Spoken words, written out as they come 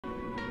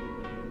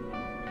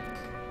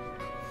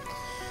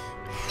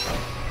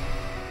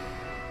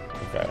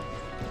Okay.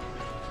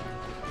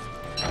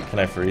 Can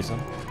I freeze him?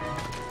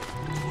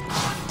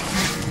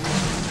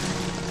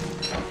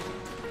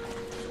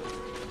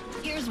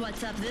 Here's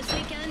what's up this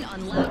weekend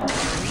on Loudwire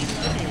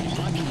Reloaded.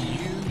 Lucky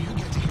you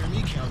get to hear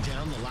me count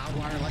down the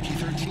Loudwire Lucky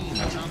 13, the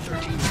top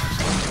 13 rocks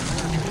in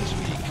America this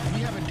week.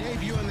 We have a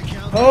debut in the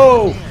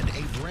countdown and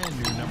a brand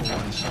new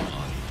 #1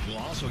 song. We'll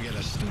also get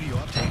a studio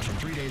update from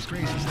 3 Days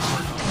Gracies this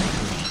week on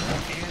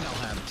Radio, and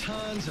I'll have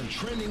tons of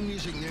trending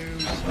music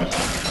news,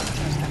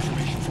 contest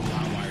information from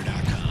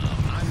Loudwire.com.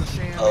 I'm the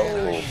Sam.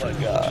 Oh my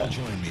God!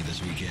 You'll join me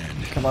this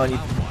weekend. Come on, you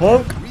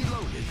punk!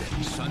 Reloaded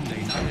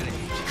Sunday night at 8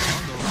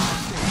 on the Rock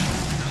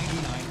Station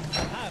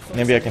 99.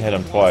 Maybe I can hit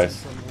him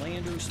twice.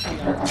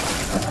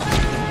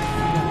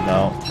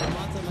 No. The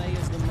month of May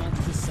is the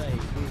month to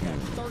save. We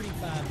have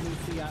 35 new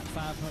Fiat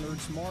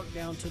 500s marked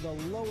down to the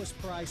lowest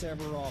price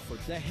ever offered.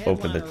 The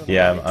Open headliner it. of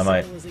Yeah, the I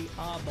might. sale is the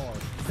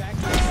Abarth.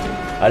 Factory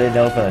I didn't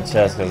open the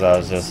chest because I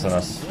was just in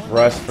a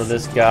rush for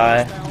this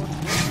guy.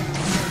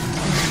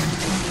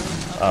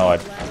 Oh, I...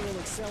 lateral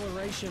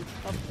acceleration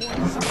of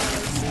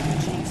 0.087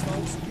 Gs,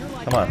 folks. You're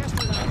like Come on. an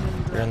astronaut when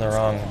you You're in the grab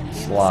wrong it.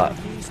 slot,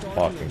 MSRP starting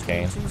Walking at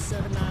Cane.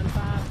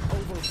 $27.95,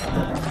 over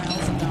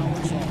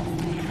 $5,000 off.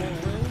 More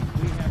room,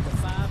 we have the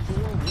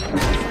 5-door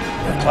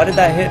rear. Why did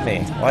that hit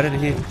me? Why did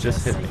he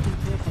just hit me?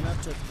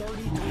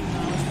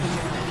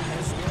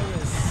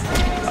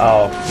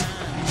 Oh.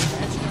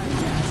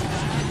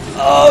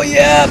 Oh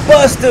yeah,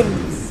 bust him!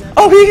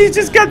 Oh, he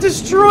just got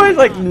destroyed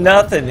like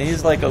nothing.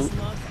 He's like a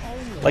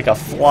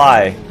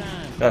fly.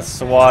 Got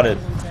swatted.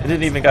 It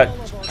didn't even got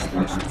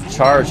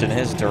charged in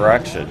his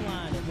direction.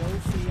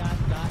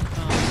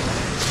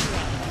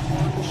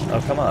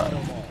 Oh, come on.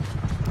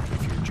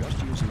 If you're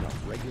just using a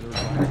regular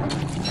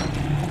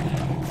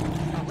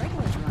A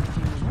regular dry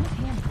cleaner won't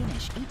hand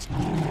finish each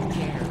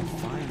care.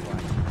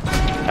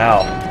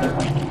 Ow. Pick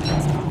up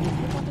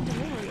a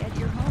delivery at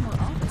your home or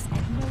office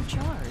at no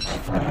charge.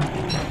 A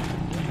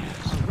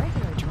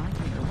regular dry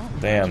cleaner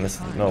won't. Damn, this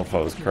mofo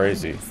is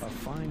crazy. A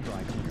fine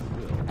dry cleaner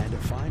will, and a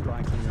fine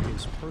dry cleaner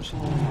is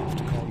personal enough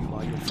to call you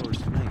by your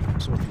first name.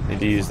 So if you Need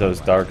to use those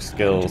dark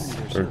skills,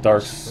 or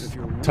dark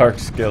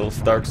skills,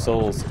 dark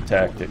souls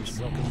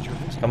tactics.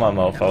 Come on,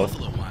 mofo.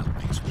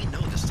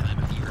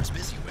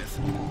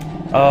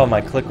 Oh, my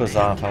click was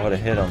off. I would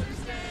have hit him.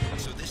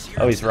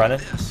 Oh, he's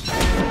running.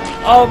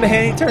 Oh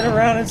man, he turned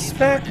around and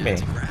smacked me.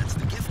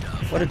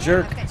 What a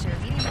jerk.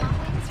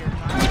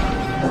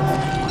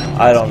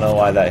 I don't know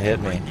why that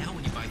hit me.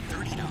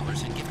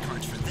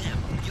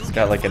 It's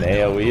got like an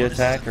AoE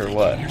attack or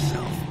what?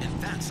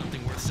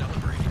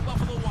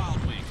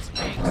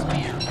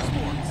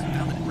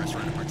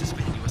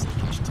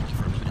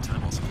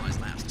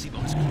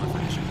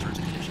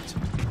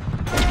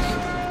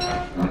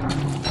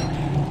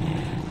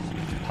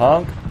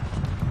 Punk?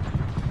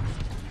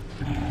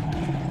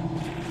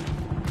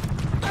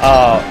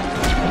 Oh.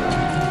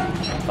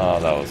 Oh,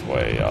 that was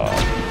way off.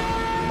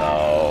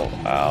 No.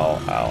 Ow,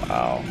 ow,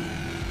 ow.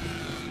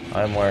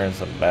 I'm wearing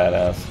some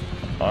badass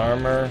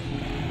armor.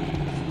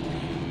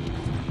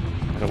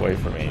 Get away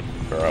from me,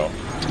 bro.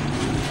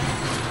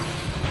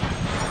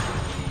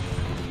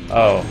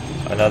 Oh,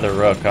 another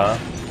rook, huh?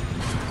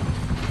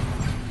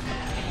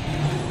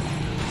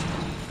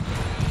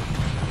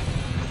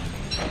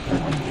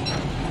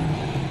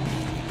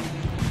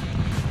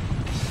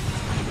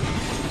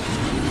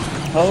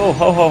 Ho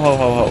ho ho ho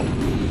ho ho.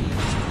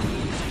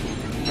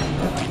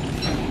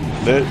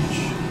 Bitch.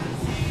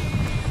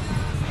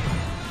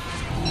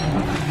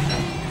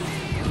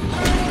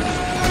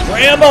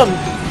 Ram him!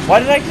 Why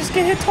did I just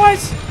get hit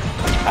twice?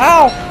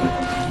 Ow!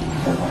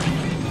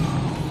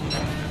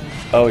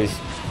 Oh, he's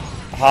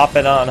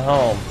hopping on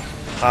home.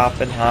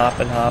 Hopping,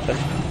 hopping, hopping.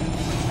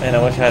 Man,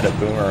 I wish I had a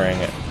boomerang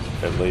it,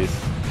 at least.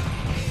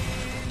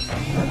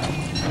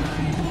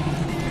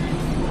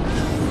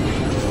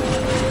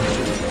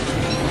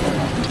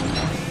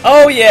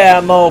 Oh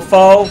yeah,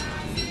 mofo!